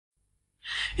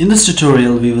In this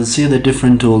tutorial, we will see the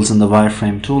different tools in the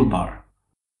Wireframe toolbar.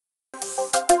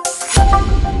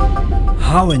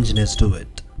 How engineers do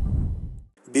it.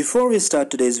 Before we start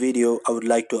today's video, I would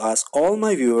like to ask all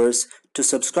my viewers to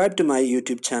subscribe to my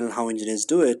YouTube channel How Engineers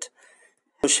Do It.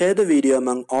 Share the video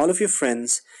among all of your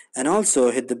friends and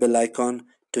also hit the bell icon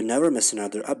to never miss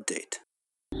another update.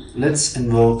 Let's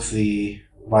invoke the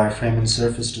Wireframe and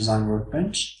Surface Design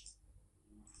Workbench.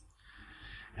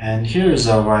 And here is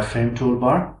our Wireframe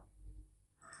toolbar.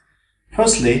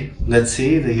 Firstly, let's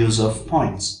see the use of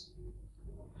points.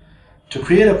 To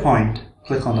create a point,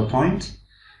 click on the point,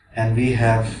 and we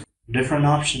have different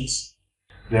options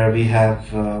where we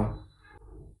have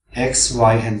X,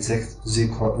 Y, and Z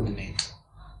coordinate.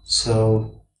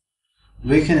 So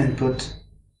we can input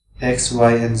X,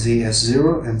 Y, and Z as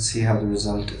 0 and see how the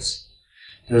result is.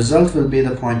 The result will be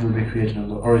the point will be created on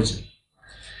the origin.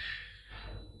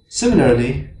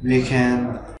 Similarly, we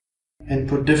can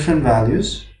input different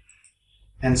values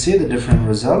and see the different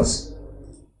results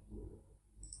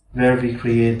where we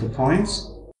create the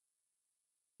points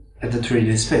at the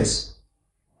 3D space.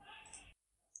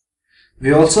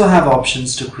 We also have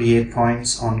options to create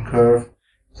points on curve,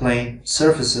 plane,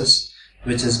 surfaces,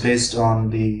 which is based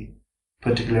on the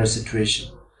particular situation.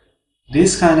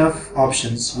 These kind of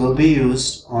options will be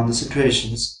used on the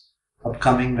situations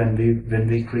upcoming when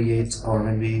we create or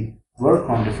when we work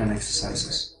on different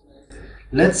exercises.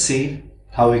 Let's see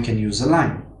how we can use a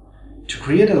line. To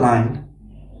create a line,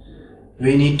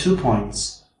 we need 2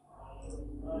 points.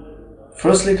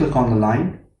 Firstly, click on the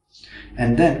line,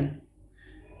 and then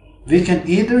we can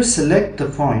either select the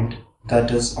point that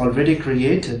is already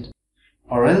created,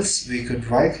 or else we could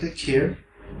right click here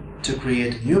to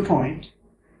create a new point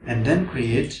and then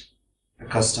create a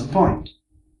custom point.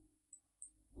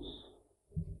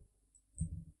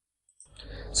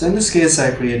 So in this case,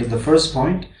 I created the first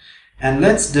point, and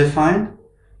let's define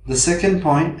the second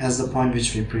point as the point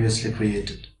which we previously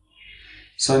created.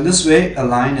 So in this way, a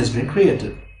line has been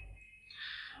created.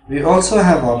 We also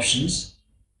have options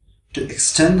to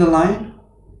extend the line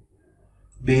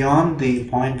beyond the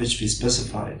point which we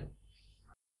specified.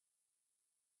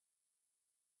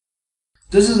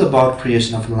 This is about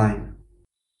creation of a line.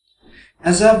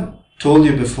 As I've told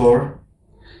you before,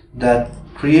 that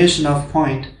creation of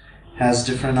point has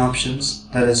different options,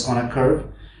 that is on a curve.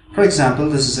 For example,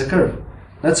 this is a curve.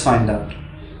 Let's find out.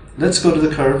 Let's go to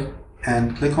the curve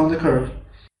and click on the curve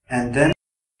and then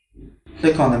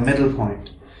click on the middle point.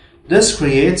 This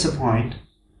creates a point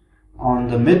on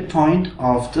the midpoint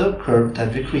of the curve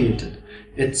that we created.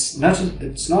 It's not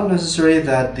necessary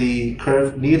that the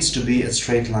curve needs to be a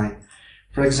straight line.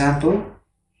 For example,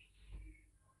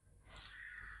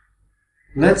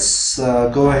 let's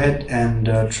go ahead and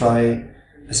try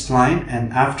a spline,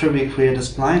 and after we create a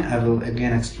spline, I will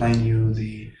again explain you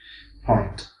the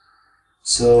point.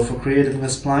 So for creating a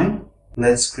spline,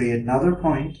 let's create another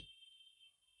point.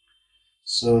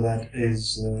 So that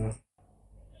is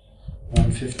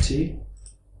 150.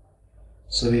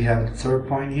 So we have the third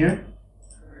point here.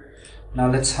 Now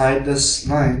let's hide this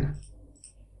line,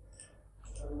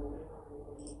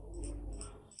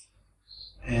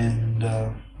 and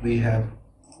we have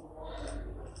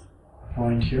a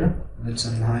point here. Let's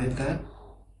unhide that.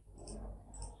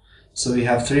 So we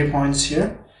have 3 points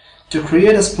here. To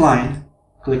create a spline,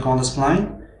 click on the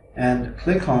spline and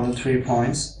click on the 3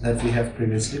 points that we have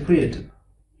previously created.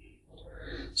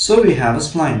 So we have a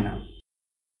spline now.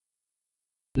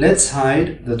 Let's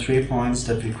hide the 3 points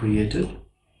that we created,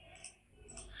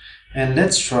 and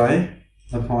let's try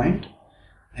the point,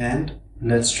 and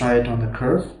let's try it on the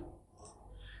curve,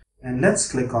 and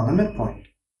let's click on the midpoint.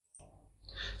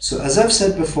 So as I've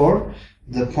said before,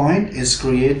 the point is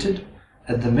created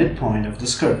at the midpoint of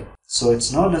this curve. So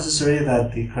it's not necessary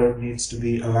that the curve needs to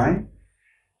be a line.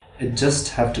 It just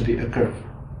have to be a curve.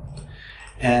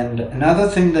 And another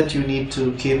thing that you need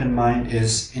to keep in mind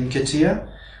is in Catia,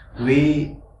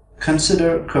 we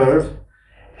consider curve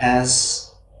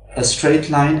as a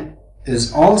straight line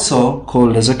is also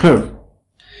called as a curve.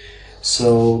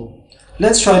 So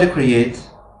let's try to create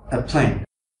a plane.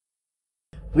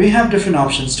 We have different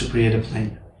options to create a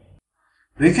plane.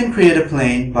 We can create a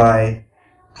plane by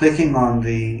clicking on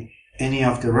any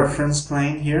of the reference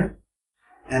plane here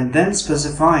and then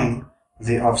specifying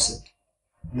the offset.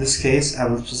 In this case, I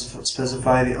will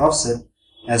specify the offset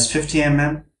as 50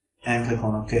 mm and click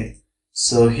on OK.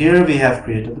 So here we have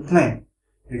created the plane.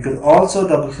 We could also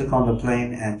double click on the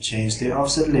plane and change the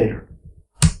offset later.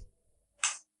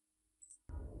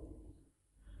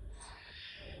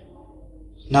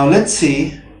 Now let's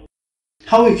see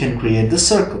how we can create the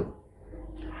circle.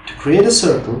 To create a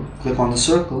circle, click on the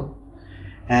circle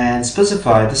and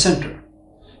specify the center.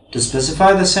 To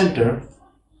specify the center,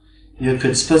 you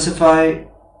could specify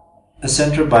a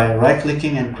center by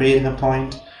right-clicking and creating a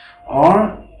point,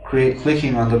 or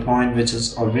clicking on the point which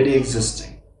is already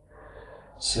existing.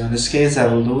 So in this case I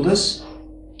will do this.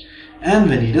 And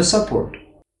we need a support.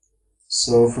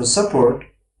 So for support,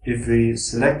 if we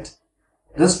select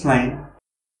this plane,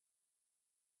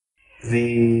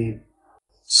 the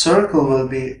circle will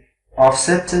be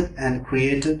offsetted and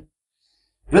created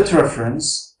with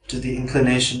reference to the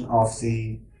inclination of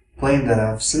the plane that I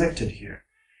have selected here.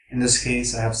 In this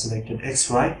case, I have selected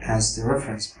XY as the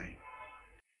reference plane.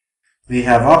 We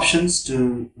have options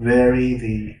to vary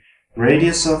the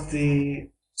radius of the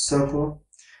circle,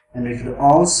 and we could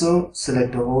also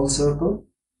select the whole circle,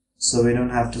 so we don't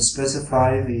have to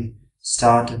specify the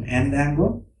start and end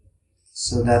angle.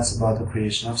 So that's about the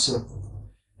creation of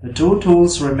circle. The two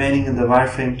tools remaining in the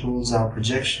wireframe tools are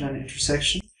projection and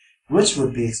intersection, which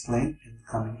would be explained in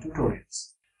the coming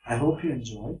tutorials. I hope you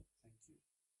enjoyed.